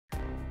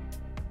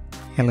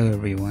Hello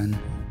everyone.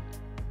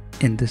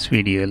 In this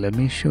video, let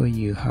me show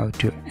you how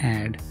to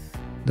add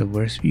the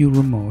VerseVIEW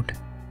remote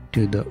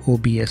to the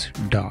OBS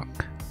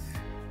dock.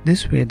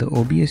 This way the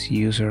OBS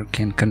user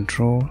can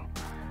control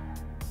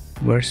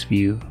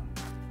VerseVIEW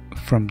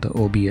from the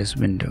OBS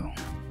window.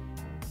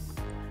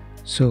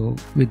 So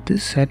with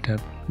this setup,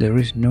 there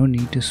is no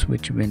need to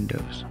switch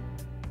windows.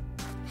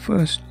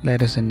 First,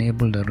 let us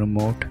enable the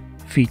remote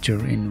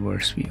feature in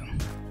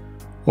VerseVIEW.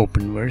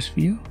 Open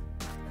VerseVIEW,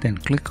 then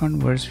click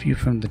on VerseVIEW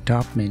from the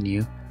top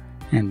menu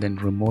and then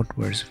Remote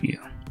VerseVIEW.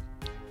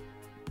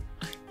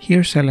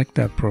 Here select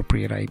the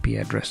appropriate IP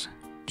address.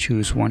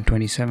 Choose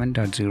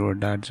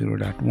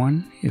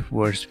 127.0.0.1 if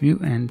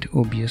VerseVIEW and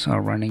OBS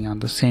are running on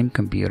the same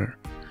computer.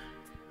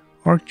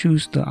 Or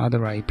choose the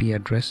other IP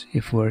address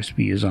if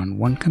VerseVIEW is on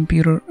one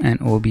computer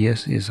and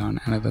OBS is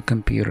on another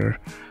computer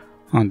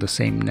on the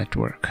same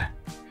network.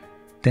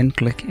 Then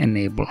click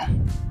Enable.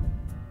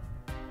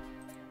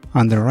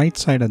 On the right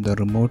side of the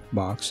remote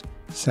box,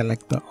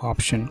 select the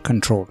option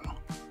Control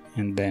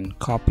and then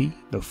copy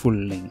the full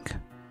link.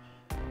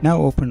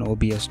 Now open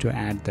OBS to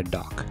add the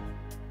dock.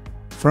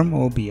 From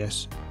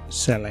OBS,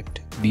 select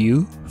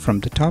View from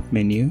the top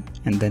menu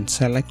and then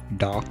select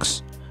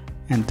Docks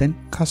and then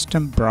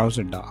Custom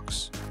Browser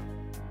Docks.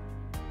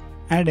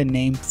 Add a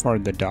name for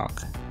the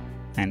dock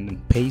and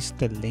then paste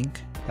the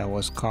link that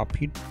was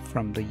copied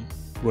from the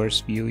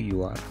VerseVIEW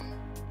URL.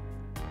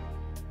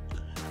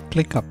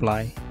 Click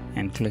Apply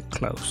and click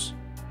Close.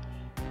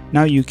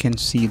 Now you can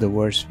see the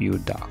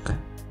VerseVIEW dock.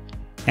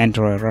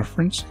 Enter a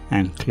reference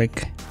and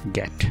click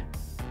Get.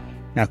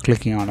 Now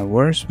clicking on a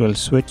verse will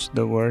switch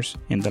the verse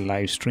in the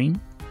live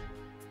stream.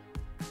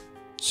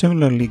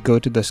 Similarly, go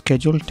to the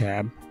Schedule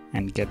tab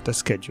and get the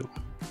schedule.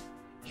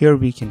 Here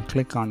we can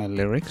click on a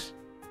lyrics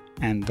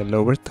and the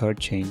lower third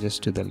changes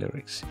to the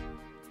lyrics.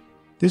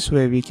 This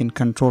way we can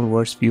control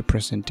VerseVIEW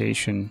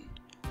presentation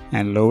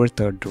and lower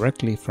third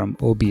directly from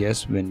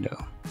OBS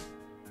window.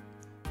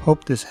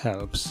 Hope this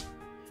helps.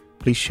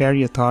 Please share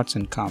your thoughts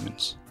and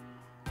comments.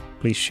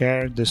 Please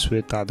share this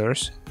with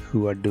others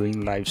who are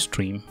doing live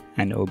stream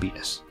and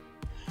OBS.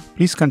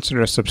 Please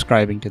consider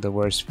subscribing to the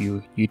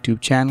VerseVIEW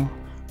YouTube channel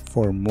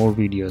for more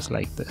videos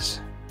like this.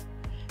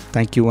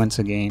 Thank you once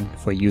again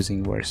for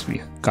using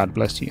VerseVIEW. God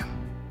bless you.